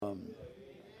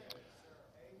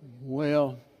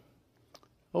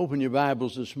Open your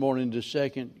Bibles this morning to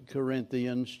 2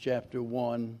 Corinthians chapter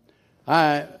 1.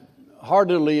 I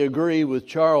heartily agree with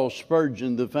Charles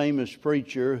Spurgeon, the famous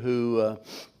preacher who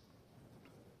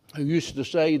used to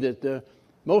say that the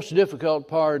most difficult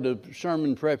part of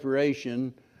sermon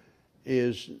preparation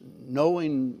is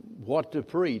knowing what to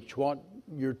preach, what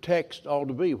your text ought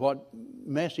to be, what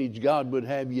message God would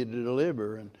have you to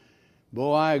deliver. And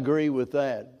boy, I agree with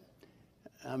that.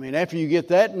 I mean, after you get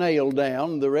that nailed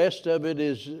down, the rest of it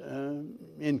is,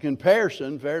 in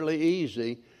comparison, fairly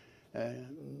easy.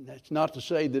 That's not to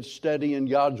say that studying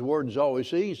God's Word is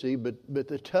always easy, but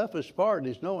the toughest part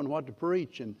is knowing what to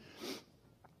preach. And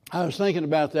I was thinking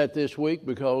about that this week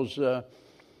because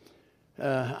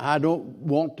I don't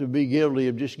want to be guilty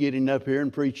of just getting up here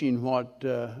and preaching what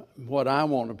I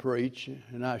want to preach.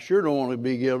 And I sure don't want to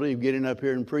be guilty of getting up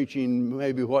here and preaching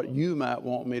maybe what you might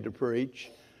want me to preach.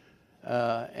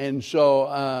 And so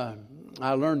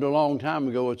I learned a long time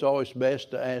ago it's always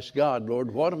best to ask God,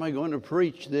 Lord, what am I going to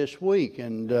preach this week?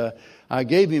 And I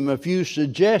gave him a few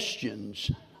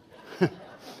suggestions.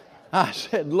 I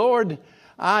said, Lord,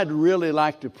 I'd really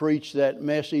like to preach that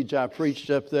message I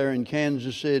preached up there in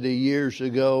Kansas City years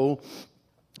ago,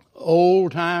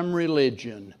 old-time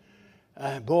religion.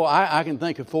 Boy, I can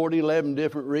think of 11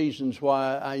 different reasons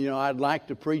why I'd like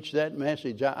to preach that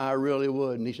message. I really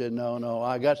would. And he said, no,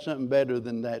 I got something better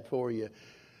than that for you.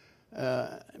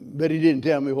 But he didn't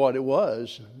tell me what it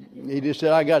was. He just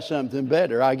said, I got something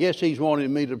better. I guess he's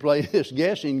wanting me to play this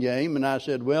guessing game. And I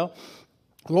said, well,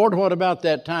 Lord, what about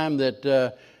that time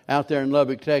that out there in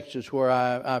Lubbock, Texas, where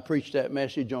I preached that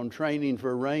message on training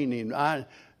for reigning?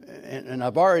 And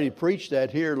I've already preached that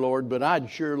here, Lord, but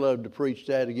I'd sure love to preach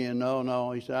that again.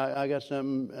 No. He said, I got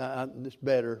something that's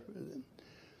better.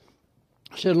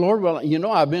 I said, Lord, well,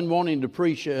 I've been wanting to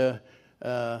preach. I've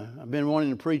been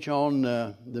wanting to preach on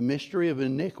the mystery of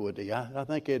iniquity. I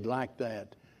think they'd like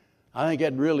that. I think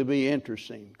that'd really be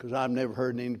interesting because I've never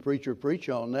heard any preacher preach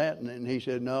on that. And he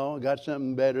said, no, I got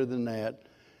something better than that.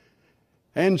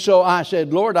 And so I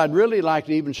said, Lord, I'd really like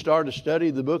to even start a study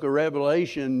of the book of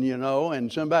Revelation,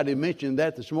 and somebody mentioned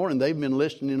that this morning. They've been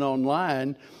listening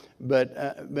online, but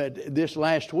this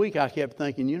last week I kept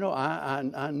thinking,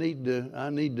 I need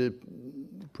to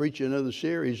preach another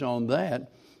series on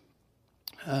that.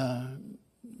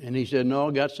 And he said, no,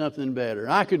 I got something better.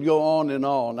 I could go on and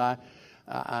on. I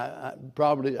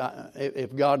probably,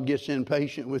 if God gets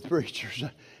impatient with preachers,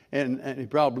 and he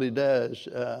probably does.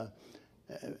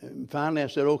 Finally, I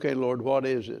said, okay, Lord, what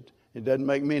is it? It doesn't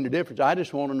make me any difference. I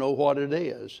just want to know what it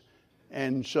is.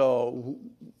 And so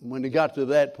when it got to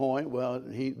that point, well,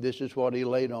 this is what he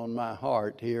laid on my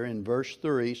heart here in verse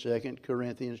 3, 2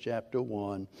 Corinthians chapter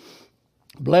 1.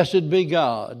 Blessed be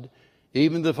God,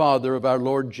 even the Father of our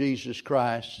Lord Jesus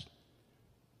Christ,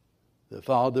 the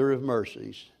Father of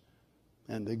mercies,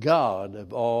 and the God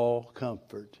of all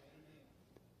comfort.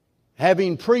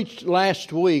 Having preached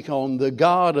last week on the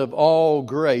God of all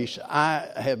grace, I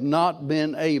have not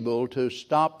been able to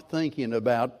stop thinking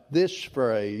about this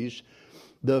phrase,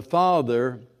 the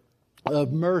Father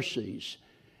of mercies.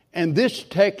 And this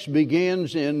text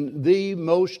begins in the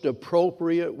most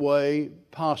appropriate way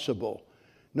possible.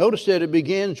 Notice that it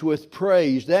begins with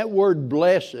praise. That word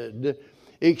blessed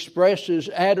expresses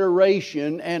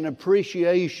adoration and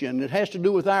appreciation. It has to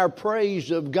do with our praise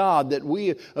of God, that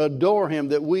we adore Him,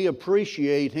 that we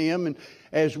appreciate Him. And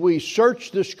as we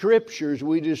search the Scriptures,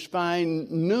 we just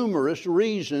find numerous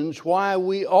reasons why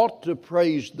we ought to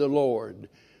praise the Lord.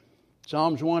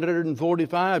 Psalms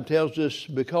 145 tells us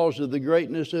because of the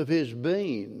greatness of His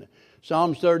being.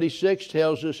 Psalms 36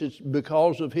 tells us it's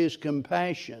because of His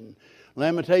compassion.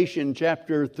 Lamentation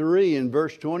chapter 3 and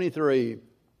verse 23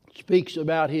 speaks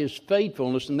about His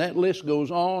faithfulness, and that list goes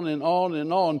on and on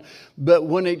and on. But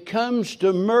when it comes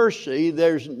to mercy,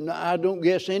 I don't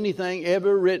guess anything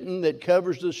ever written that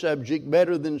covers the subject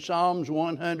better than Psalms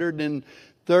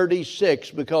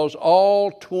 136, because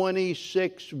all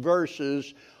 26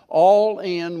 verses all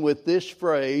end with this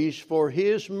phrase, for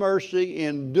His mercy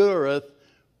endureth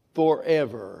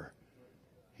forever.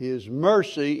 His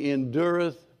mercy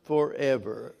endureth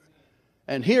forever.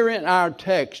 And here in our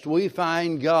text, we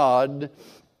find God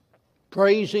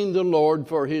praising the Lord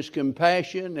for His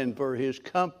compassion and for His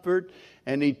comfort.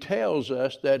 And He tells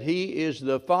us that He is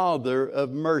the Father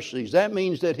of mercies. That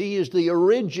means that He is the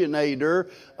originator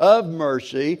of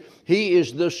mercy. He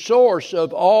is the source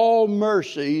of all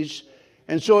mercies.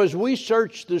 And so as we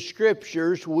search the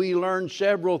Scriptures, we learn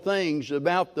several things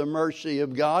about the mercy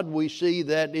of God. We see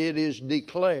that it is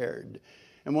declared.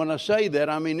 And when I say that,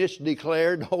 I mean it's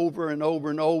declared over and over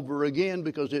and over again,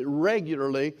 because it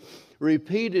regularly,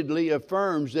 repeatedly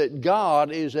affirms that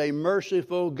God is a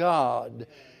merciful God.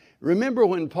 Remember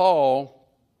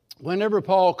whenever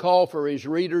Paul called for his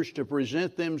readers to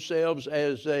present themselves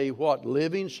as a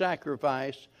living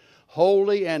sacrifice,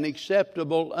 holy and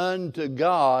acceptable unto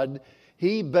God,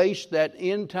 he based that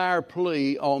entire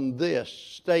plea on this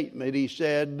statement. He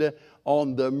said,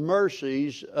 on the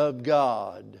mercies of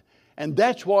God. And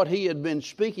that's what he had been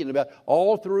speaking about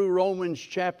all through Romans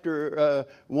chapter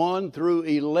 1 through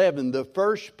 11. The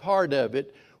first part of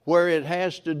it, where it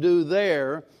has to do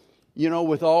there,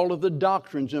 with all of the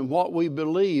doctrines and what we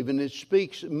believe. And it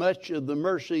speaks much of the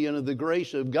mercy and of the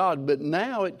grace of God. But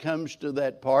now it comes to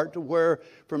that part where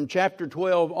from chapter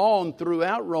 12 on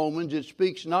throughout Romans, it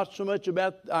speaks not so much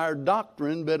about our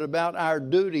doctrine, but about our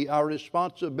duty, our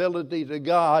responsibility to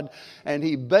God. And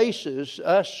he bases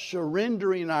us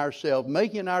surrendering ourselves,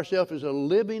 making ourselves as a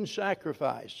living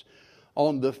sacrifice,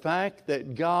 on the fact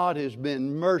that God has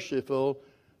been merciful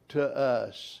to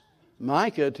us.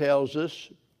 Micah tells us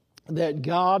that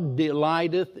God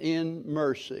delighteth in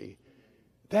mercy.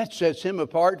 That sets him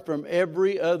apart from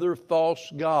every other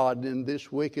false god in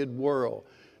this wicked world.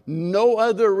 No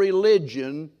other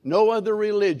religion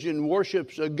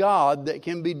worships a God that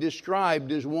can be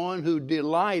described as one who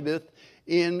delighteth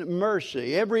in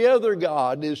mercy. Every other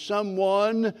god is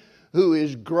someone who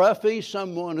is gruffy,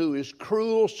 someone who is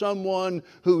cruel, someone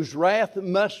whose wrath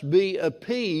must be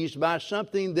appeased by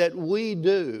something that we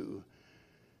do.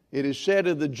 It is said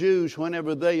of the Jews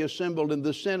whenever they assembled in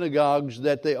the synagogues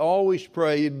that they always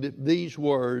prayed these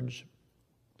words,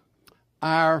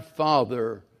 Our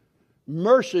Father,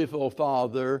 merciful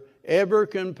Father, ever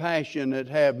compassionate,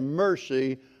 have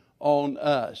mercy on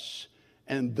us.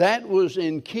 And that was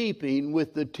in keeping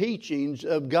with the teachings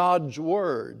of God's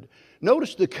Word.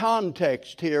 Notice the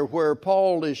context here where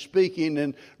Paul is speaking,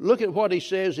 and look at what he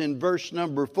says in verse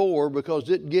number 4,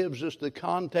 because it gives us the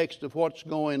context of what's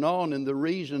going on and the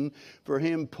reason for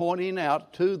him pointing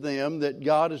out to them that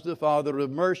God is the Father of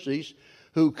mercies,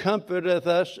 who comforteth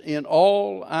us in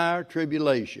all our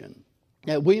tribulation,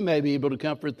 that we may be able to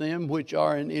comfort them which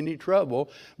are in any trouble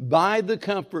by the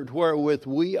comfort wherewith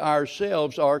we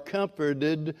ourselves are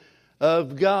comforted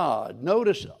of God.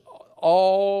 Notice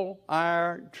all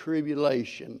our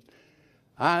tribulation.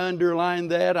 I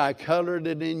underlined that. I colored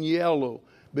it in yellow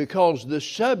because the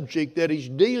subject that he's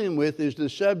dealing with is the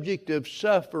subject of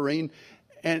suffering,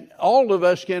 and all of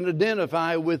us can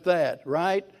identify with that,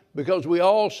 right? Because we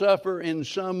all suffer in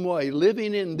some way.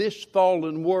 Living in this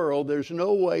fallen world, there's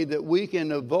no way that we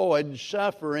can avoid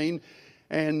suffering,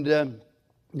 and there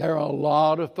are a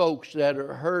lot of folks that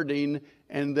are hurting,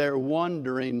 and they're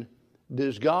wondering,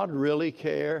 does God really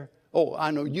care? Oh,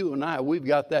 I know you and I, we've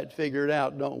got that figured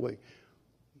out, don't we?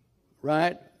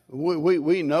 Right?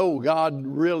 We know God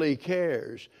really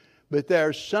cares. But there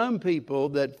are some people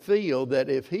that feel that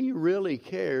if He really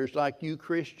cares, like you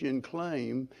Christian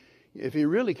claim, if He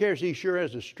really cares, He sure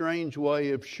has a strange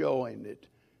way of showing it.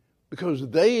 Because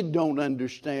they don't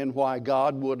understand why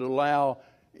God would allow,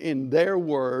 in their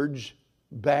words,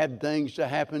 bad things to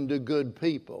happen to good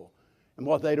people. And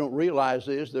what they don't realize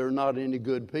is there are not any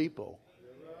good people.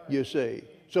 You see.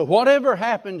 So whatever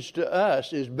happens to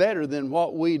us is better than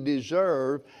what we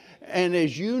deserve. And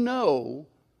as you know,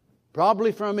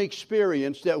 probably from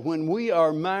experience, that when we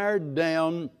are mired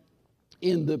down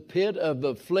in the pit of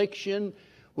affliction,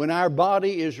 when our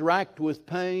body is racked with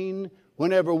pain,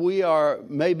 whenever we are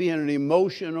maybe in an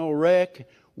emotional wreck,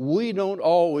 we don't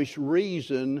always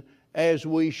reason as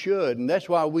we should. And that's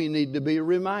why we need to be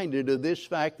reminded of this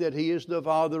fact that He is the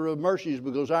Father of mercies,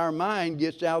 because our mind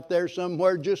gets out there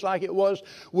somewhere, just like it was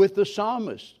with the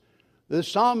psalmist. The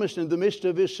psalmist in the midst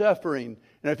of his suffering.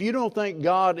 And if you don't think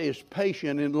God is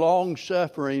patient and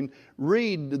long-suffering,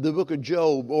 read the book of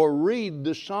Job or read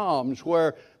the Psalms,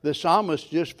 where the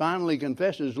psalmist just finally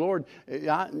confesses, Lord,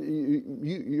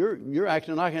 you're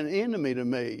acting like an enemy to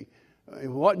me.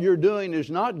 What you're doing is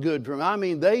not good for me. I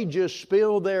mean, they just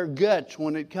spill their guts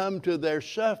when it comes to their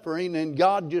suffering, and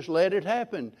God just let it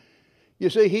happen. You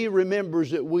see, He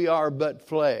remembers that we are but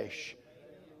flesh.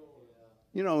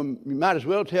 You know, you might as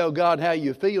well tell God how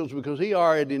you feel, because He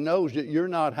already knows that you're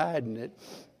not hiding it.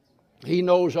 He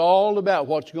knows all about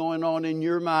what's going on in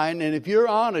your mind. And if you're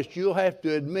honest, you'll have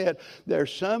to admit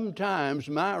there's sometimes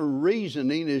my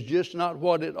reasoning is just not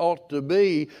what it ought to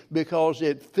be, because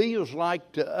it feels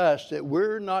like to us that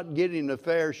we're not getting a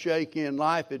fair shake in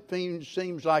life. It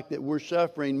seems like that we're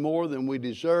suffering more than we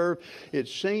deserve. It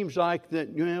seems like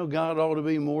that, God ought to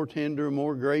be more tender,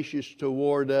 more gracious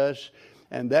toward us.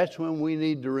 And that's when we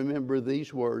need to remember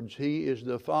these words. He is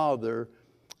the Father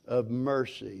of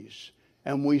mercies.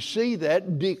 And we see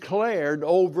that declared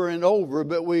over and over,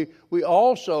 but we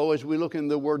also, as we look in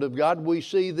the Word of God, we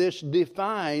see this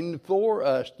defined for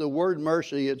us. The word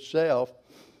mercy itself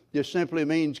just simply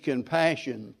means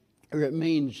compassion, or it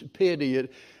means pity.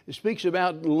 It speaks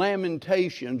about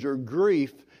lamentations or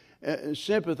grief,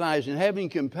 sympathizing, having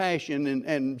compassion,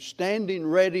 and standing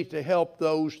ready to help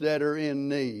those that are in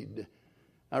need.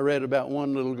 I read about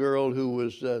one little girl who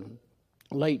was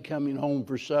late coming home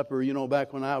for supper. You know,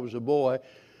 back when I was a boy,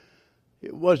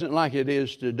 it wasn't like it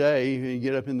is today. You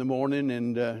get up in the morning,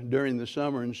 and during the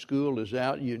summer and school is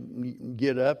out, you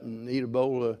get up and eat a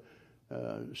bowl of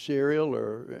cereal,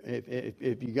 or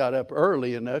if you got up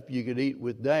early enough, you could eat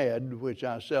with Dad, which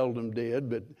I seldom did,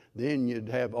 but then you'd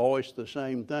have always the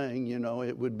same thing. You know,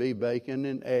 it would be bacon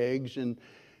and eggs and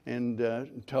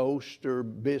toast or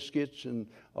biscuits and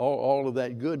all of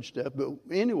that good stuff. But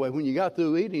anyway, when you got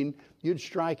through eating, you'd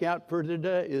strike out for the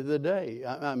day.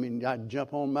 I mean, I'd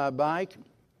jump on my bike,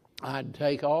 I'd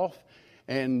take off,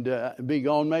 and be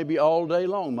gone maybe all day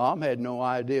long. Mom had no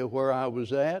idea where I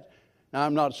was at. Now,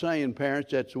 I'm not saying,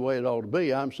 parents, that's the way it ought to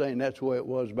be. I'm saying that's the way it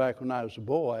was back when I was a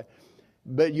boy.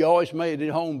 But you always made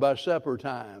it home by supper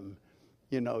time.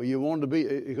 You know, you wanted to be,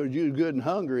 because you were good and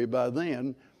hungry by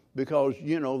then, because,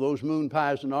 you know, those moon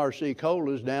pies and RC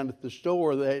colas down at the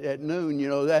store at noon, you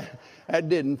know, that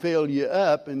didn't fill you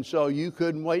up. And so you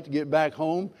couldn't wait to get back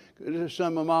home.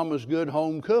 Some of Mama's good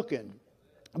home cooking.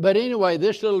 But anyway,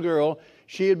 this little girl,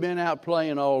 she had been out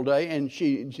playing all day, and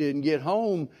she didn't get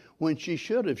home when she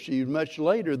should have. She was much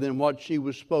later than what she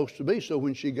was supposed to be. So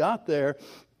when she got there,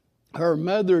 her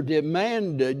mother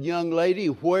demanded, "Young lady,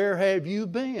 where have you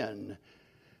been?"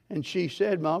 And she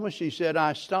said, "Mama," she said,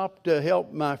 "I stopped to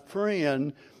help my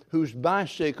friend whose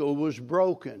bicycle was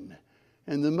broken."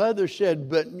 And the mother said,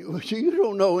 "But you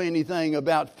don't know anything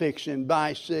about fixing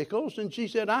bicycles." And she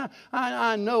said,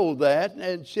 I know that.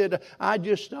 And said, "I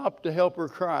just stopped to help her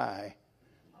cry."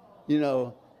 You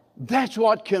know, that's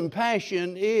what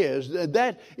compassion is.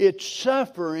 That it's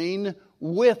suffering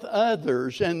with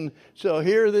others. And so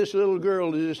here this little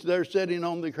girl is there sitting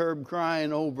on the curb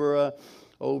crying over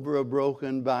a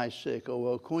broken bicycle.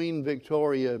 Well, Queen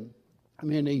Victoria,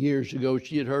 many years ago,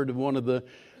 she had heard of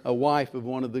a wife of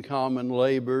one of the common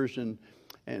laborers, and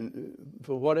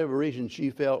for whatever reason, she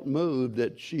felt moved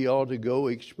that she ought to go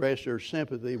express her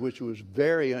sympathy, which was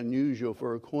very unusual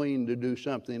for a queen to do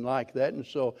something like that. And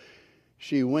so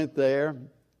she went there,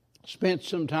 spent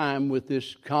some time with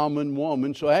this common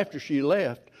woman. So after she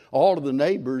left, all of the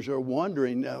neighbors are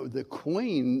wondering, the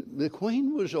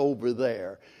queen was over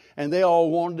there. And they all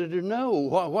wanted to know,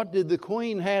 what did the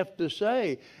queen have to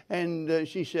say? And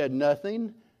she said,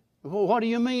 "Nothing." "Well, what do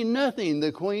you mean, nothing?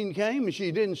 The queen came and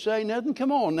she didn't say nothing?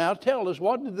 Come on now, tell us,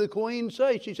 what did the queen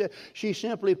say?" She said, "She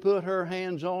simply put her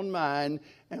hands on mine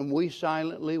and we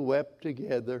silently wept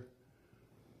together."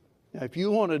 Now, if you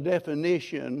want a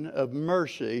definition of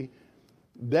mercy,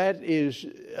 that is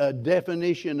a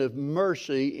definition of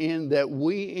mercy in that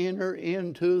we enter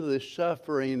into the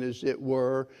suffering, as it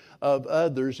were, of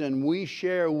others, and we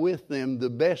share with them the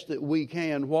best that we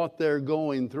can what they're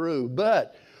going through.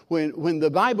 But when the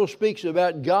Bible speaks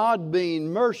about God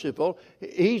being merciful,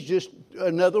 He's just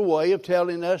another way of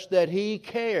telling us that He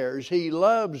cares, He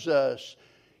loves us.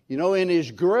 You know, in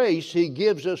His grace, He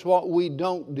gives us what we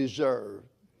don't deserve.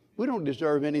 We don't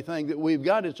deserve anything that we've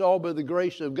got. It's all by the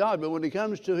grace of God. But when it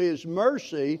comes to His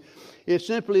mercy, it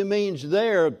simply means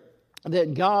there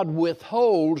that God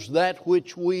withholds that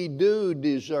which we do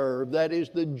deserve. That is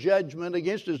the judgment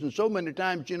against us. And so many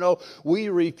times, you know, we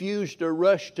refuse to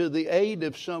rush to the aid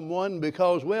of someone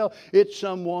because, well, it's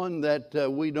someone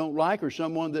that we don't like or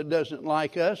someone that doesn't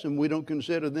like us, and we don't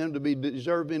consider them to be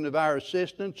deserving of our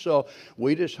assistance. So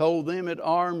we just hold them at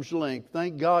arm's length.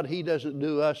 Thank God He doesn't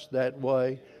do us that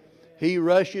way. He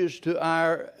rushes to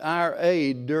our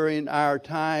aid during our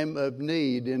time of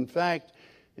need. In fact,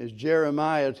 as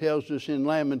Jeremiah tells us in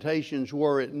Lamentations,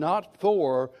 were it not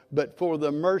for, but for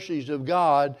the mercies of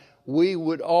God, we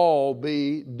would all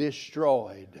be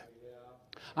destroyed.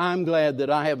 I'm glad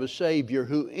that I have a Savior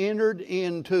who entered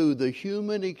into the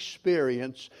human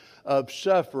experience of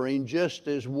suffering just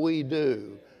as we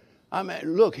do. I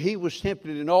mean, look, He was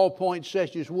tempted in all points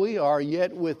such as we are,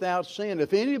 yet without sin.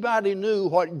 If anybody knew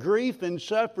what grief and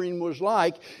suffering was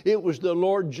like, it was the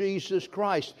Lord Jesus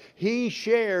Christ. He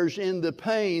shares in the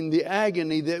pain, the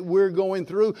agony that we're going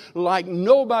through like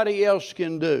nobody else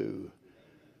can do.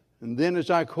 And then, as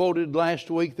I quoted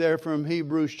last week there from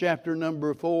Hebrews chapter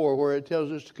number 4, where it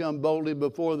tells us to come boldly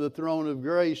before the throne of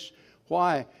grace.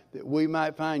 Why? That we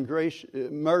might find grace,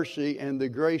 mercy, and the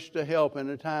grace to help in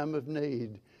a time of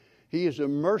need. He is a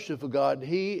merciful God.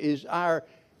 He's our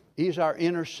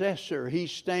intercessor. He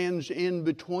stands in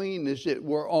between, as it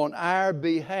were, on our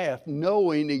behalf,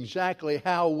 knowing exactly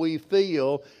how we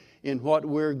feel in what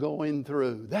we're going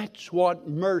through. That's what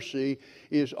mercy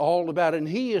is all about. And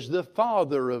He is the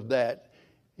Father of that.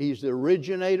 He's the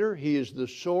originator. He is the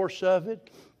source of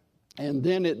it. And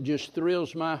then it just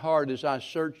thrills my heart as I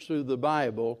search through the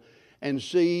Bible and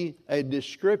see a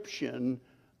description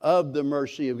of the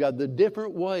mercy of God, the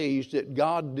different ways that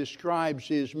God describes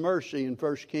His mercy. In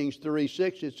 1 Kings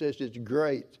 3:6, it says it's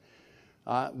great.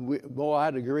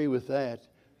 I'd agree with that.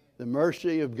 The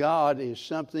mercy of God is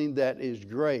something that is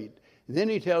great. Then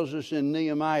He tells us in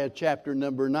Nehemiah chapter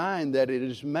number 9 that it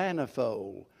is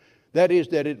manifold. That is,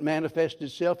 that it manifests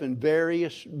itself in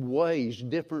various ways,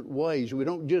 different ways. We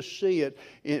don't just see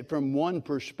it from one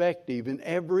perspective. In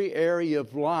every area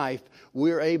of life,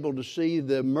 we're able to see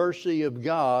the mercy of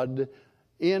God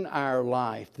in our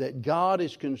life. That God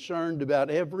is concerned about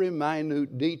every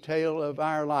minute detail of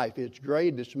our life. It's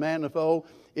great, it's manifold,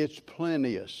 it's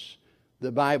plenteous.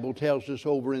 The Bible tells us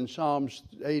over in Psalms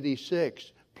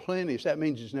 86, plenteous. That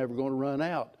means it's never going to run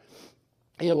out.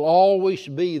 It'll always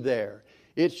be there.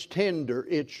 It's tender,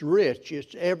 it's rich,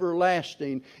 it's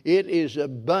everlasting, it is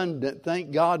abundant.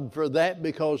 Thank God for that,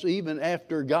 because even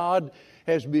after God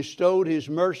has bestowed His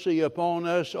mercy upon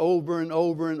us over and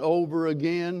over and over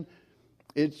again,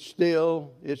 it's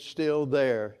still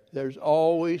there. There's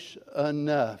always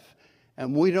enough.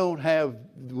 And we don't have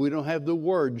the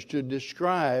words to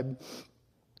describe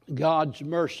God's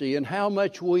mercy and how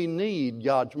much we need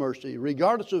God's mercy,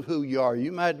 regardless of who you are.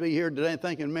 You might be here today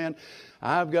thinking, man,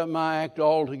 I've got my act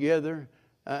all together.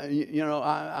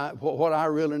 What I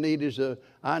really need is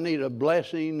I need a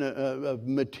blessing of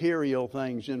material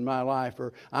things in my life,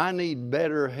 or I need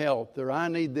better health, or I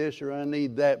need this, or I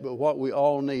need that. But what we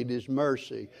all need is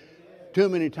mercy. Too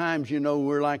many times,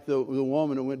 we're like the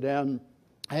woman who went down,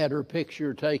 had her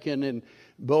picture taken, and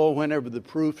boy, whenever the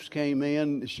proofs came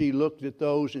in, she looked at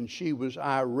those and she was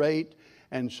irate.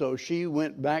 And so she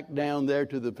went back down there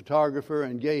to the photographer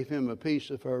and gave him a piece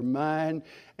of her mind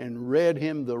and read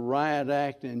him the riot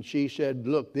act. And she said,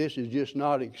 look, this is just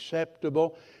not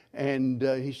acceptable. And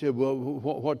he said, well,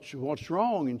 what's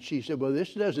wrong? And she said, well,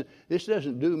 this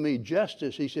doesn't do me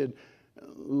justice. He said,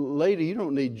 lady, you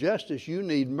don't need justice, you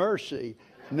need mercy.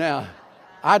 Now,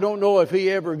 I don't know if he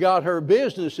ever got her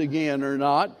business again or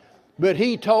not, but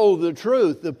he told the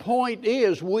truth. The point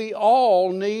is, we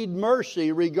all need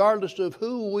mercy, regardless of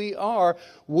who we are.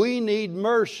 We need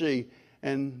mercy.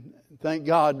 And thank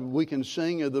God we can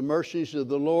sing of the mercies of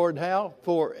the Lord. How?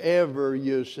 Forever,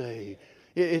 you see.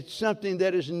 It's something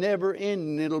that is never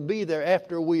ending. It'll be there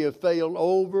after we have failed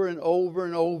over and over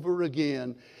and over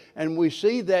again. And we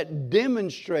see that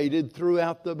demonstrated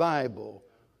throughout the Bible.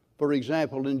 For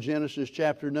example, in Genesis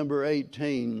chapter number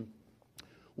 18,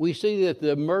 we see that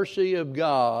the mercy of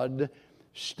God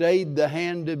stayed the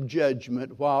hand of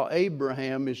judgment while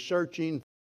Abraham is searching.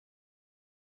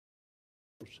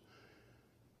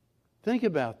 Think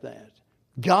about that.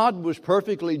 God was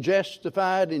perfectly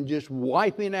justified in just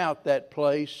wiping out that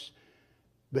place.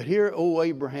 But here,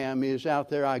 Abraham is out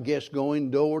there, I guess,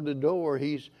 going door to door.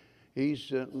 He's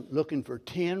looking for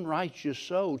 10 righteous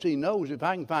souls. He knows if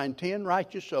I can find 10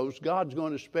 righteous souls, God's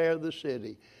going to spare the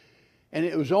city. And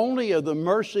it was only of the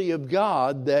mercy of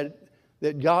God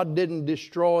that God didn't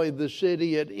destroy the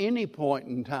city at any point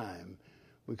in time.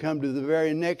 We come to the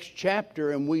very next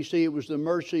chapter and we see it was the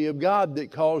mercy of God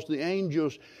that caused the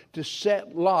angels to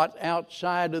set Lot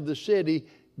outside of the city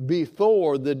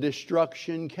before the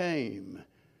destruction came.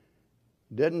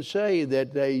 It doesn't say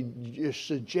that they just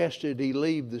suggested he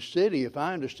leave the city. If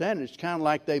I understand it, it's kind of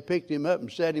like they picked him up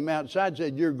and set him outside and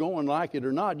said, you're going like it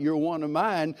or not. You're one of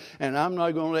mine, and I'm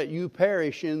not going to let you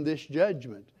perish in this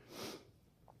judgment.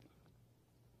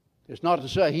 It's not to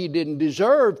say he didn't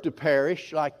deserve to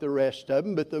perish like the rest of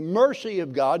them, but the mercy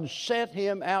of God set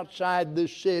him outside the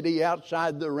city,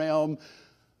 outside the realm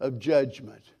of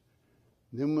judgment.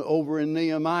 Then over in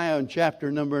Nehemiah in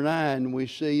chapter number 9, we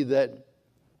see that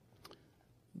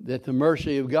the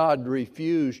mercy of God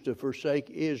refused to forsake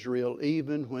Israel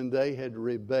even when they had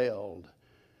rebelled.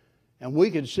 And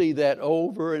we could see that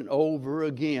over and over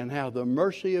again, how the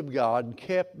mercy of God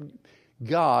kept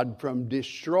God from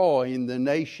destroying the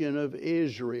nation of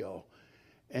Israel.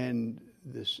 And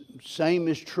the same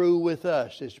is true with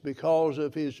us. It's because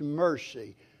of His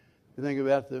mercy. You think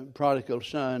about the prodigal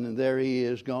son, and there he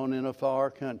is, gone in a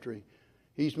far country.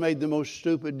 He's made the most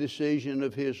stupid decision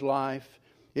of his life.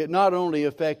 It not only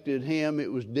affected him, it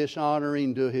was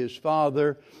dishonoring to his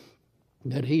father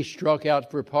that he struck out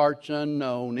for parts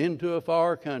unknown into a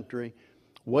far country,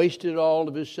 wasted all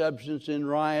of his substance in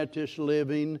riotous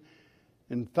living,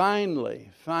 and finally,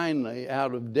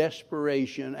 out of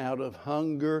desperation, out of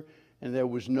hunger, and there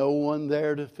was no one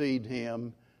there to feed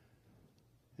him,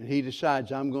 and he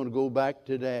decides, I'm going to go back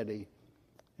to Daddy.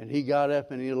 And he got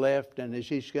up and he left, and as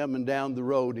he's coming down the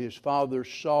road, his father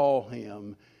saw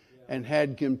him and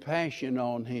had compassion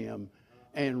on him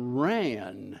and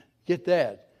ran. Get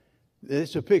that?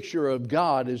 It's a picture of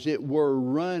God, as it were,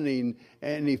 running,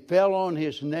 and he fell on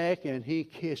his neck and he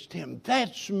kissed him.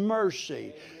 That's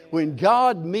mercy. When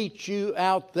God meets you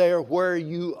out there where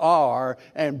you are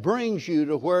and brings you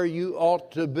to where you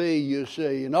ought to be, you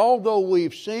see. And although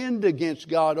we've sinned against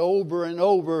God over and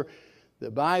over, the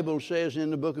Bible says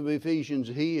in the book of Ephesians,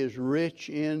 He is rich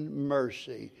in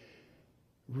mercy.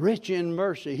 Rich in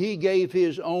mercy. He gave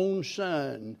His own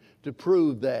Son to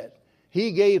prove that.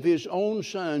 He gave His own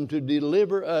Son to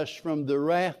deliver us from the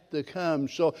wrath to come.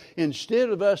 So instead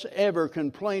of us ever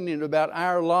complaining about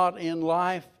our lot in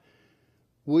life,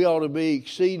 we ought to be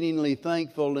exceedingly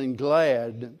thankful and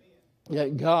glad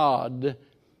that God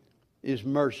is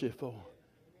merciful.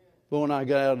 But when I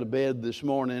got out of bed this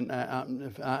morning,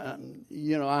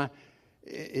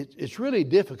 it's really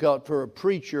difficult for a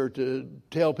preacher to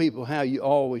tell people how you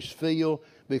always feel,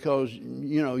 because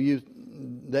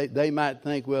they might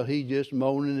think, well, he's just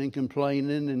moaning and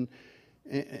complaining,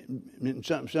 and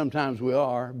sometimes we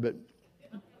are, but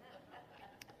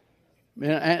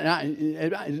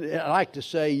I like to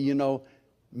say,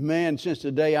 man, since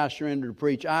the day I surrendered to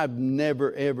preach, I've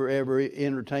never, ever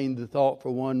entertained the thought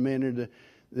for 1 minute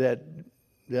that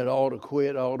ought to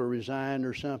quit, ought to resign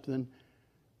or something.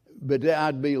 But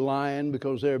I'd be lying,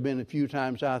 because there have been a few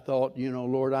times I thought,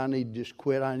 Lord, I need to just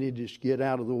quit. I need to just get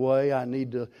out of the way. I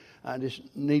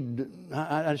just need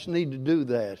to do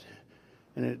that.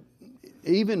 And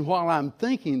even while I'm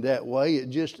thinking that way, it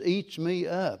just eats me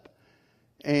up.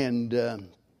 And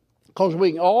because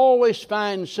we can always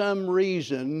find some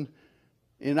reason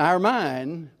in our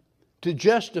mind to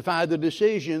justify the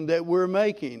decision that we're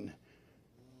making.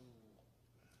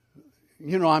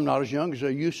 I'm not as young as I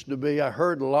used to be. I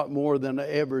heard a lot more than I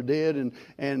ever did.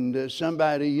 And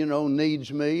somebody,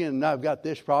 needs me, and I've got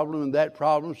this problem and that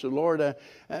problem. So, Lord,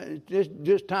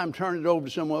 just time to turn it over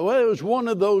to someone. Well, it was one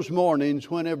of those mornings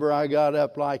whenever I got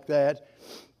up like that.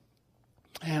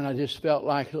 And I just felt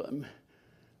like,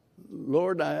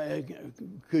 Lord,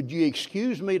 could you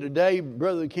excuse me today?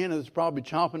 Brother Kenneth's probably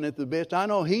chomping at the bit. I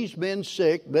know he's been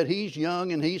sick, but he's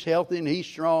young and he's healthy and he's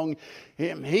strong.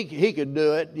 He could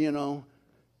do it,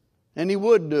 And he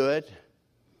would do it.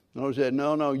 And I said,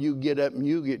 no, you get up and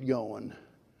you get going.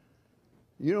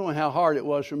 You know how hard it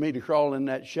was for me to crawl in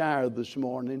that shower this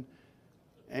morning.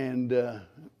 And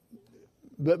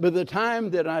but by the time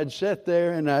that I'd sat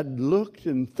there and I'd looked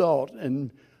and thought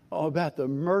about the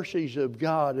mercies of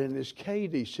God, and as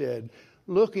Katie said,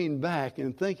 looking back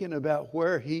and thinking about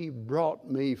where He brought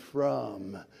me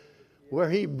from.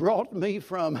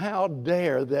 How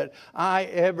dare that I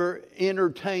ever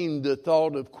entertain the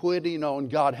thought of quitting on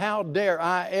God? How dare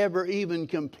I ever even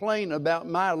complain about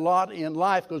my lot in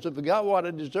life? Because if I got what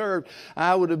I deserved,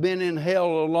 I would have been in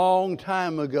hell a long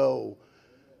time ago.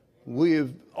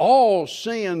 We've all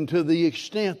sinned to the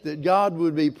extent that God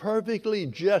would be perfectly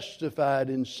justified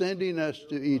in sending us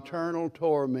to eternal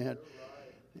torment.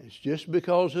 It's just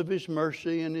because of His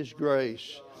mercy and His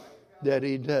grace that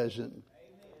He doesn't.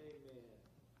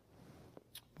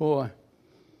 Boy,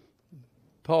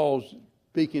 Paul's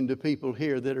speaking to people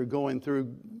here that are going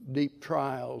through deep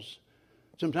trials.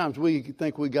 Sometimes we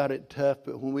think we got it tough,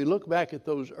 but when we look back at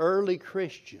those early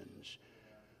Christians,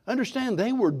 understand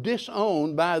they were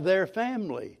disowned by their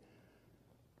family.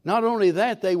 Not only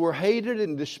that, they were hated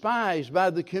and despised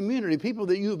by the community. People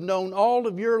that you've known all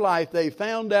of your life, they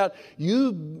found out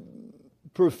you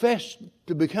professed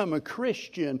to become a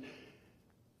Christian.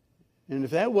 And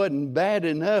if that wasn't bad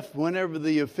enough, whenever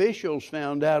the officials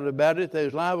found out about it, they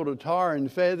was liable to tar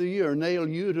and feather you or nail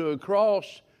you to a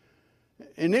cross.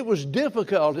 And it was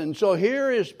difficult. And so here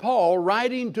is Paul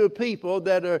writing to people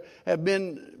that have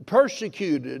been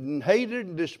persecuted and hated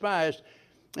and despised.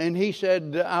 And he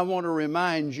said, I want to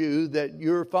remind you that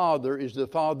your Father is the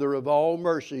Father of all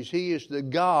mercies. He is the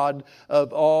God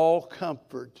of all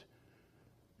comfort.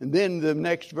 And then the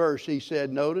next verse he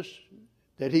said, notice,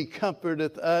 that He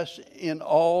comforteth us in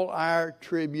all our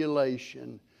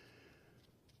tribulation.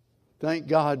 Thank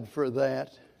God for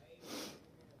that.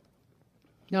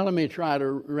 Now let me try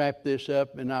to wrap this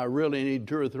up, and I really need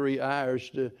 2 or 3 hours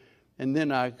and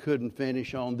then I couldn't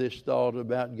finish on this thought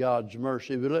about God's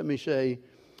mercy. But let me say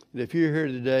that if you're here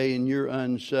today and you're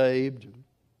unsaved,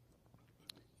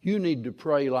 you need to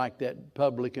pray like that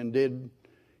publican did.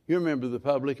 You remember the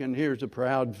publican. Here's a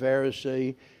proud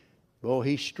Pharisee. Oh,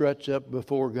 he struts up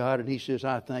before God and he says,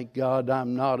 I thank God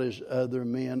I'm not as other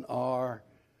men are.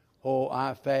 Oh,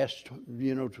 I fast,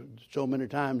 so many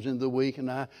times in the week, and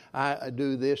I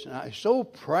do this. And I'm so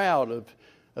proud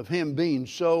of him being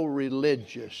so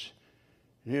religious.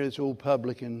 And here this old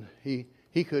publican, he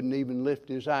couldn't even lift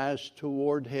his eyes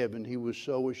toward heaven. He was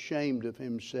so ashamed of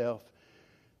himself.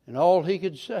 And all he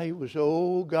could say was,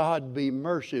 oh, God, be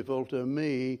merciful to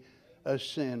me, a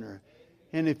sinner.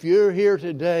 And if you're here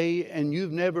today and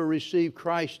you've never received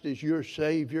Christ as your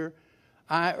Savior,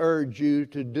 I urge you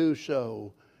to do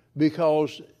so.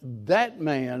 Because that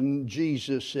man,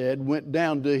 Jesus said, went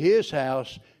down to his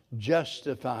house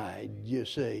justified, you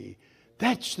see.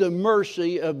 That's the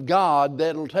mercy of God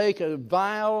that'll take a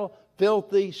vile,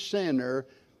 filthy sinner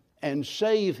and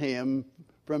save him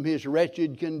from his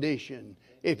wretched condition.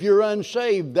 If you're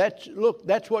unsaved,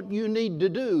 that's what you need to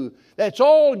do. That's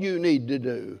all you need to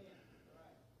do.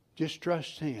 Just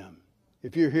trust Him.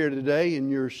 If you're here today and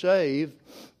you're saved,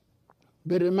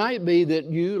 but it might be that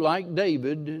you, like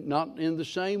David, not in the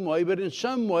same way, but in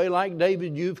some way, like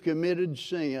David, you've committed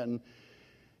sin.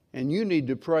 And you need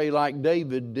to pray like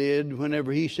David did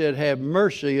whenever he said, have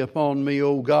mercy upon me,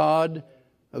 O God,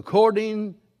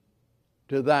 according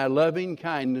to thy loving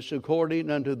kindness,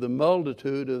 according unto the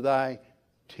multitude of thy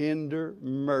tender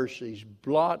mercies.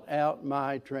 Blot out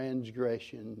my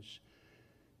transgressions.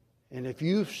 And if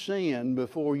you've sinned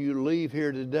before you leave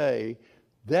here today,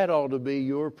 that ought to be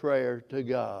your prayer to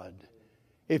God.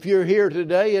 If you're here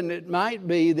today and it might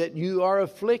be that you are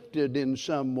afflicted in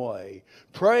some way,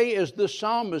 pray as the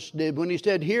psalmist did when he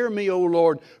said, hear me, O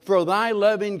Lord, for thy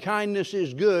loving kindness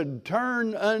is good.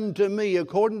 Turn unto me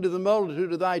according to the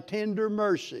multitude of thy tender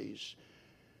mercies.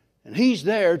 And He's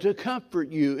there to comfort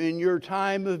you in your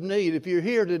time of need. If you're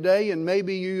here today and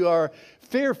maybe you are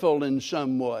fearful in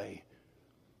some way,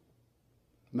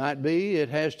 might be it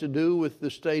has to do with the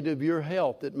state of your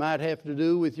health. It might have to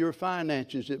do with your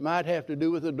finances. It might have to do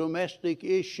with a domestic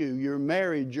issue, your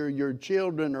marriage or your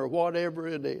children or whatever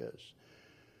it is.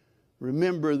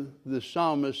 Remember the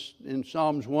psalmist in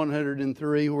Psalms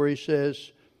 103 where he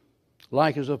says,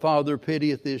 like as a father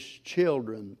pitieth his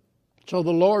children, so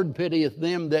the Lord pitieth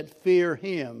them that fear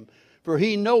Him. For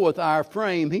He knoweth our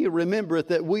frame. He remembereth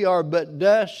that we are but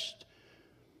dust.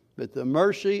 But the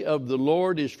mercy of the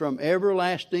Lord is from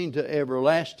everlasting to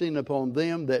everlasting upon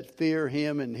them that fear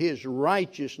Him, and His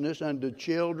righteousness unto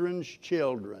children's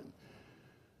children.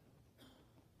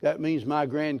 That means my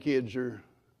grandkids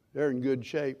they're in good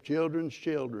shape. Children's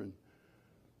children.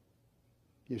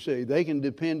 You see, they can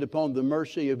depend upon the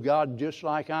mercy of God just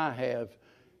like I have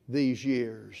these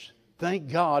years.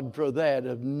 Thank God for that,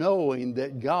 of knowing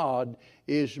that God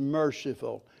is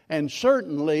merciful. And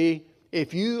certainly,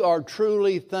 if you are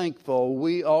truly thankful,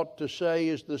 we ought to say,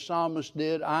 as the psalmist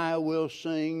did, I will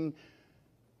sing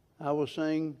of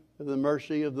the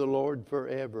mercy of the Lord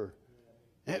forever.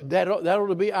 That ought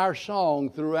to be our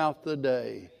song throughout the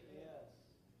day.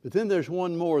 But then there's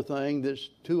one more thing that's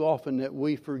too often that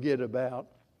we forget about.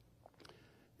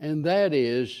 And that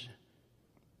is,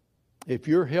 if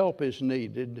your help is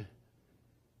needed,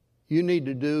 you need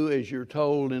to do as you're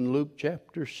told in Luke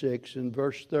chapter 6 and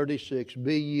verse 36,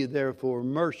 be ye therefore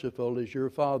merciful as your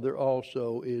Father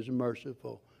also is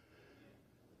merciful.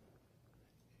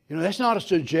 That's not a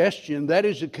suggestion, that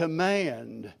is a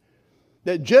command.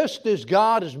 That just as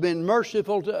God has been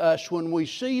merciful to us when we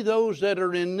see those that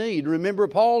are in need. Remember,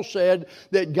 Paul said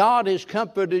that God has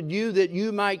comforted you that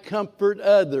you might comfort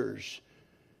others.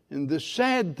 And the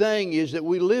sad thing is that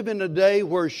we live in a day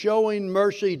where showing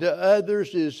mercy to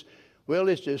others is, well,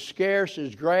 it's as scarce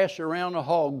as grass around a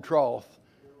hog trough.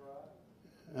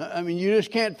 I mean, you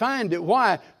just can't find it.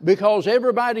 Why? Because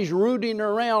everybody's rooting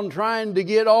around trying to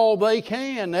get all they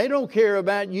can. They don't care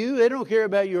about you. They don't care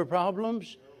about your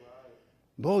problems.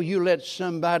 Boy, you let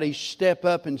somebody step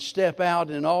up and step out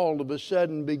and all of a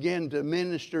sudden begin to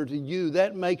minister to you.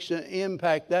 That makes an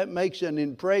impact. That makes an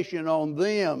impression on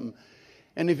them.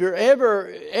 And if you're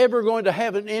ever going to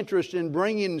have an interest in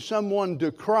bringing someone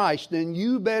to Christ, then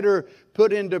you better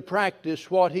put into practice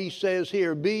what He says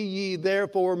here. Be ye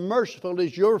therefore merciful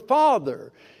as your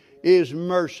Father is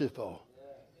merciful.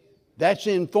 That's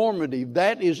informative.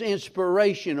 That is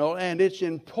inspirational. And it's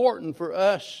important for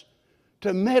us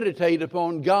to meditate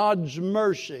upon God's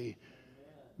mercy.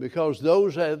 Because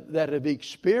those that have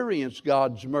experienced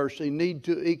God's mercy need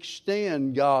to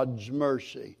extend God's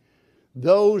mercy.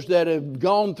 Those that have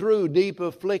gone through deep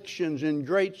afflictions and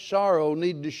great sorrow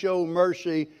need to show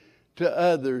mercy to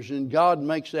others. And God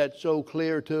makes that so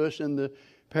clear to us in the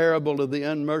parable of the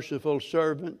unmerciful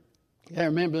servant. I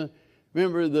remember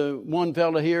Remember the one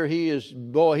fellow here, he's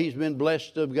been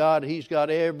blessed of God. He's got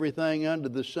everything under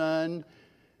the sun,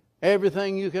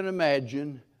 everything you can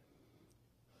imagine.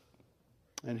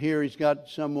 And here he's got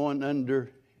someone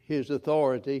under his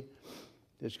authority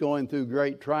that's going through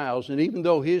great trials. And even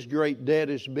though his great debt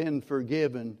has been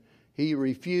forgiven, he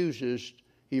refuses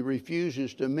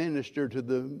to minister to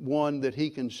the one that he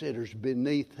considers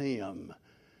beneath him.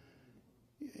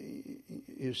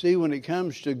 You see, when it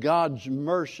comes to God's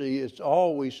mercy, it's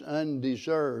always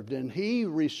undeserved. And he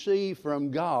received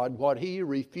from God what he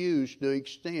refused to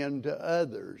extend to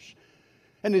others.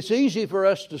 And it's easy for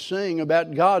us to sing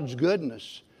about God's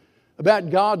goodness,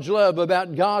 about God's love,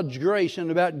 about God's grace,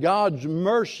 and about God's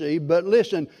mercy. But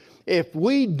listen, if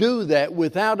we do that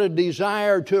without a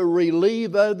desire to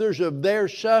relieve others of their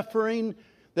suffering,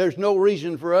 there's no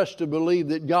reason for us to believe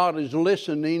that God is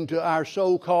listening to our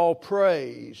so-called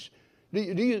praise. Do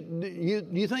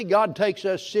you think God takes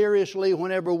us seriously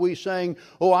whenever we sing,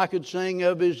 "Oh, I could sing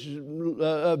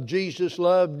of Jesus'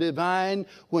 love divine,"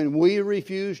 when we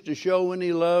refuse to show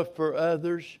any love for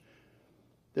others?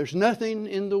 There's nothing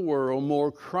in the world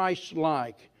more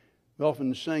Christ-like. We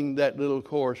often sing that little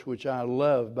chorus, which I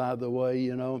love, by the way,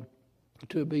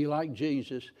 to be like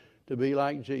Jesus, to be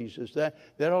like Jesus. That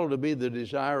ought to be the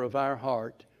desire of our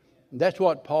heart. And that's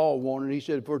what Paul wanted. He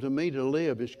said, "For to me to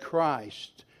live is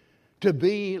Christ." To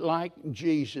be like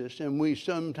Jesus. And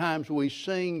sometimes we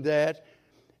sing that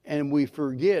and we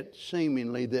forget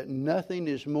seemingly that nothing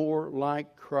is more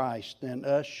like Christ than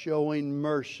us showing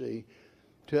mercy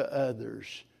to others.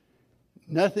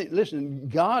 Nothing. Listen,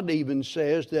 God even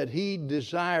says that He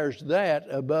desires that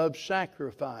above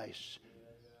sacrifice.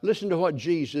 Listen to what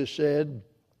Jesus said.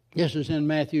 This is in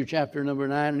Matthew chapter number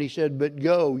 9, and He said, "But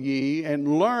go ye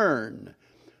and learn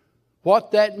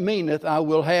what that meaneth, I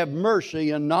will have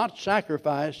mercy and not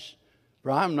sacrifice,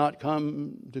 for I am not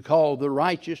come to call the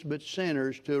righteous but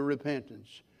sinners to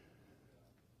repentance."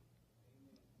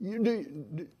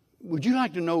 Would you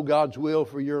like to know God's will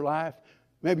for your life?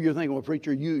 Maybe you're thinking, "Well,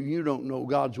 preacher, you don't know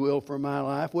God's will for my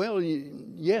life." Well,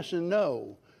 yes and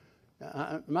no.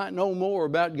 I might know more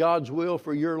about God's will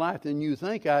for your life than you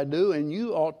think I do, and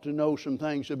you ought to know some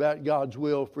things about God's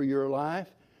will for your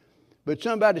life. But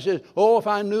somebody says, "Oh, if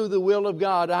I knew the will of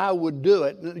God, I would do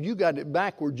it." You got it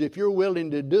backwards. If you're willing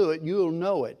to do it, you'll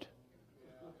know it.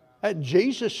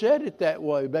 Jesus said it that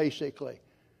way, basically.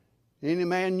 Any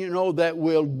man that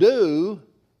will do,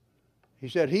 He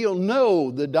said, he'll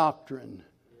know the doctrine,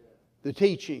 the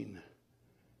teaching.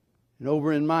 And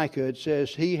over in Micah it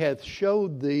says, "He hath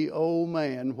showed thee, O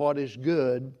man, what is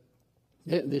good."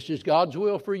 This is God's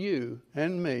will for you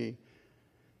and me.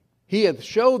 "He hath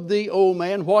showed thee, O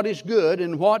man, what is good,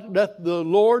 and what doth the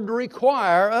Lord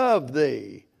require of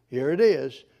thee." Here it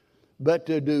is. "But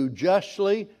to do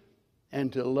justly,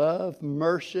 and to love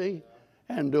mercy,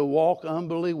 and to walk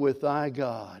humbly with thy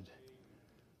God."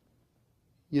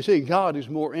 You see, God is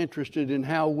more interested in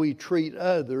how we treat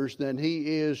others than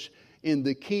He is in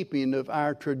the keeping of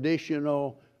our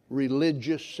traditional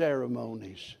religious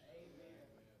ceremonies.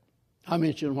 I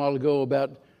mentioned a while ago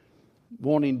about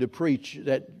wanting to preach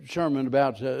that sermon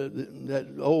about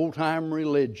that old-time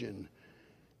religion.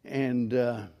 And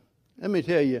let me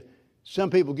tell you, some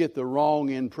people get the wrong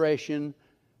impression,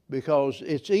 because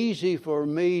it's easy for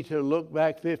me to look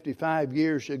back 55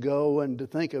 years ago and to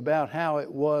think about how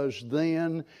it was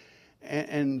then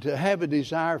and to have a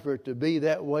desire for it to be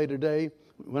that way today.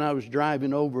 When I was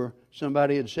driving over,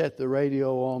 somebody had set the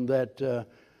radio on that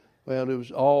it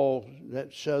was all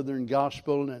that Southern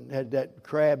gospel, and had that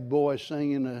crab boy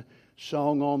singing a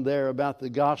song on there about the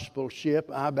gospel ship.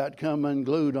 I about come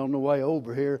unglued on the way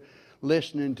over here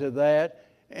listening to that.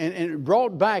 And it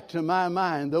brought back to my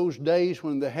mind those days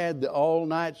when they had the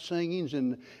all-night singings,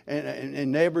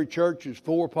 and every church was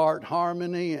 4-part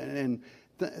harmony.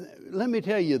 Let me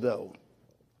tell you, though,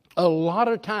 a lot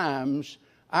of times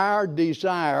our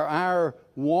desire, our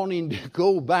wanting to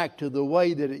go back to the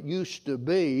way that it used to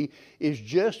be, is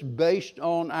just based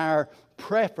on our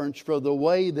preference for the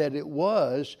way that it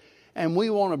was. And we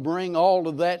want to bring all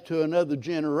of that to another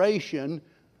generation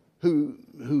who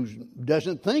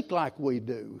doesn't think like we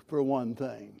do, for one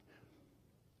thing.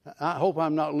 I hope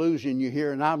I'm not losing you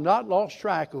here, and I've not lost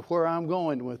track of where I'm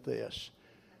going with this.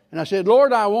 And I said,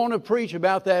 "Lord, I want to preach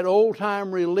about that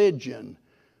old-time religion."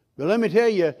 But let me tell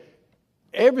you,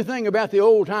 everything about the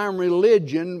old-time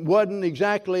religion wasn't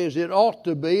exactly as it ought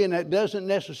to be, and that doesn't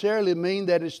necessarily mean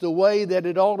that it's the way that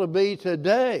it ought to be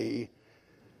today.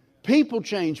 People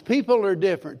change. People are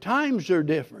different. Times are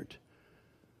different.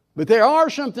 But there are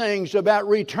some things about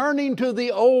returning to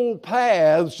the old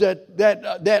paths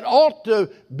that ought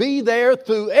to be there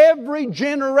through every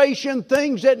generation,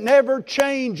 things that never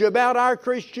change about our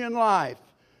Christian life.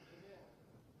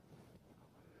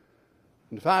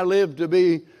 And if I live to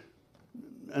be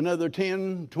another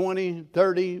 10, 20,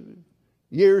 30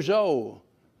 years old,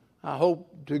 I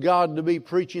hope to God to be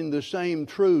preaching the same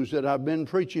truths that I've been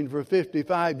preaching for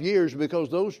 55 years, because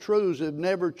those truths have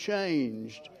never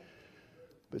changed.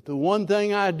 But the one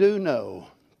thing I do know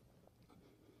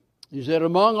is that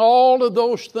among all of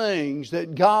those things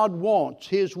that God wants,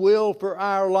 His will for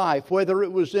our life, whether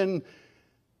it was in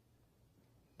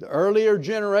the earlier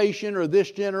generation or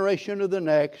this generation or the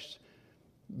next,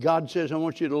 God says, I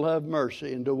want you to love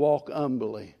mercy and to walk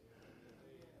humbly.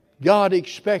 God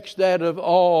expects that of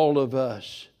all of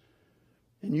us.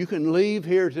 And you can leave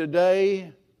here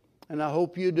today, and I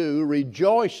hope you do,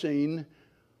 rejoicing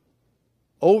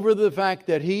over the fact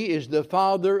that He is the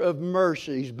Father of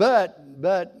mercies. But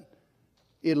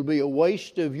it'll be a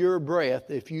waste of your breath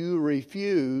if you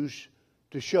refuse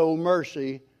to show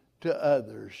mercy to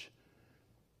others.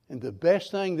 And the best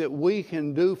thing that we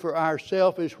can do for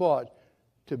ourselves is what?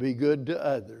 To be good to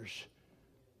others.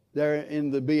 There in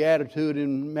the Beatitude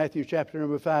in Matthew chapter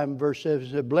number 5 and verse 7,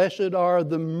 it says, Blessed are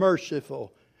the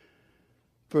merciful,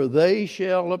 for they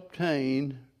shall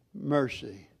obtain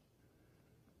mercy.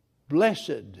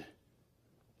 Blessed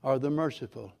are the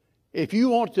merciful. If you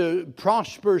want to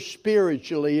prosper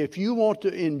spiritually, if you want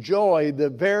to enjoy the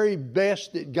very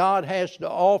best that God has to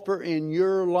offer in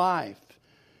your life,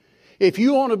 if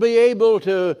you want to be able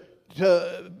to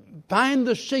find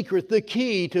the secret, the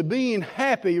key to being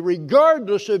happy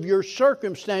regardless of your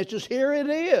circumstances, here it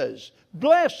is.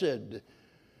 Blessed.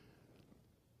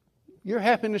 Your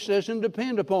happiness doesn't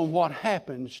depend upon what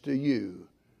happens to you.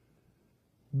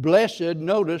 Blessed,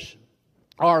 notice,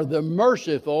 are the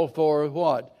merciful, for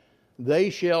what? They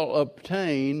shall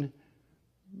obtain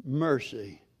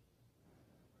mercy.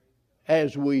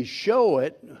 As we show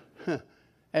it,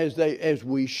 as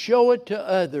we show it to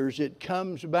others, it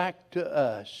comes back to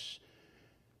us.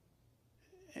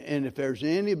 And if there's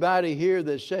anybody here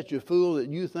that's such a fool that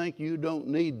you think you don't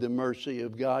need the mercy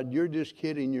of God, you're just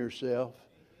kidding yourself.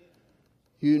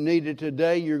 You need it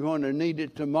today, you're going to need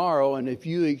it tomorrow. And if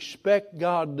you expect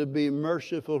God to be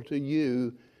merciful to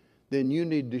you, then you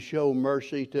need to show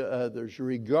mercy to others,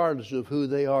 regardless of who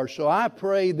they are. So I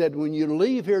pray that when you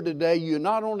leave here today, you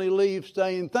not only leave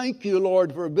saying, thank you,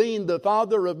 Lord, for being the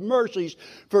Father of mercies,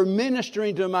 for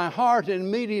ministering to my heart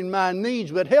and meeting my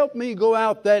needs, but help me go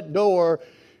out that door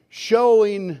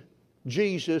showing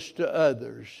Jesus to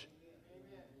others.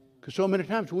 Because so many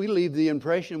times we leave the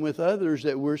impression with others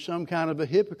that we're some kind of a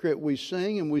hypocrite. We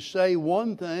sing and we say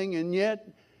one thing, and yet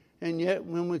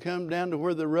when we come down to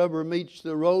where the rubber meets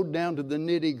the road, down to the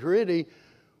nitty-gritty,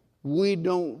 we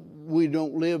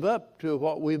don't live up to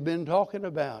what we've been talking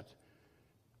about.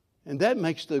 And that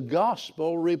makes the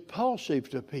gospel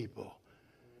repulsive to people.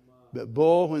 But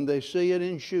boy, when they see it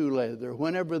in shoe leather,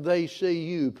 whenever they see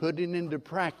you putting into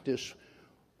practice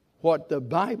what the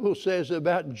Bible says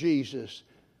about Jesus,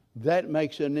 that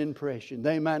makes an impression.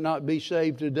 They might not be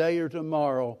saved today or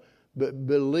tomorrow, but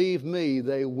believe me,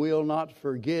 they will not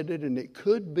forget it. And it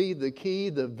could be the key,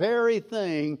 the very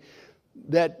thing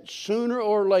that sooner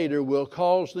or later will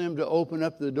cause them to open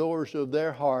up the doors of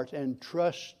their heart and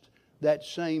trust that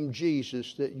same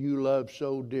Jesus that you love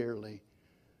so dearly.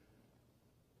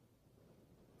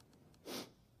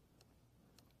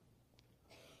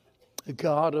 The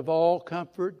God of all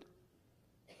comfort,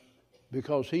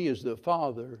 because He is the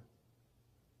Father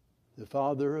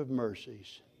of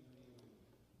mercies.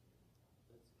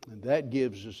 And that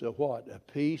gives us a what? A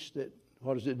peace that,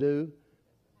 what does it do?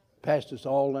 Passes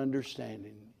all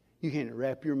understanding. You can't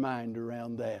wrap your mind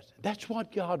around that. That's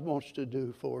what God wants to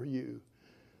do for you.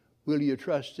 Will you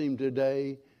trust Him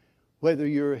today? Whether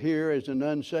you're here as an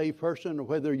unsaved person or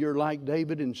whether you're like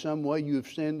David, in some way you've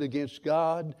sinned against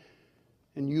God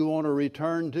and you want to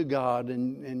return to God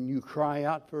and you cry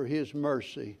out for His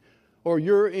mercy. Or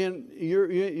you're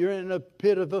in a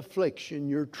pit of affliction,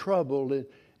 you're troubled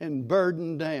and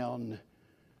burdened down.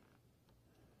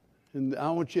 And I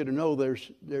want you to know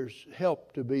there's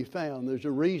help to be found. There's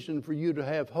a reason for you to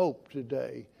have hope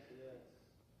today.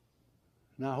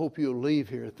 And I hope you'll leave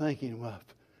here thinking, well,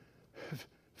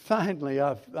 finally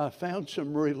I've found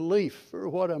some relief for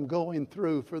what I'm going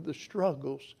through, for the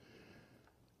struggles.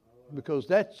 Because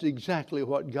that's exactly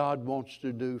what God wants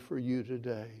to do for you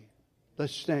today.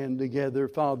 Let's stand together.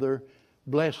 Father,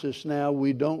 bless us now.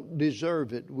 We don't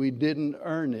deserve it. We didn't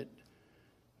earn it.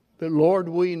 But Lord,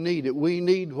 we need it. We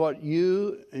need what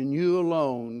You and You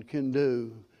alone can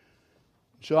do.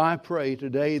 So I pray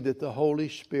today that the Holy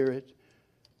Spirit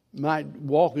might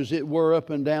walk, as it were, up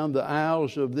and down the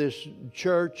aisles of this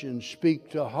church and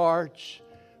speak to hearts,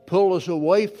 pull us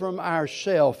away from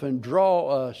ourself and draw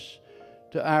us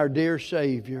to our dear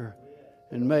Savior.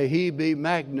 And may He be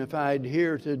magnified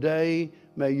here today.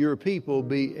 May your people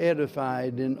be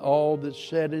edified in all that's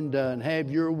said and done.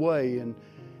 Have your way and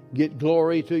get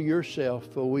glory to yourself,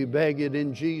 for we beg it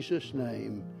in Jesus'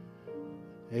 name.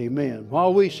 Amen.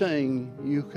 While we sing, you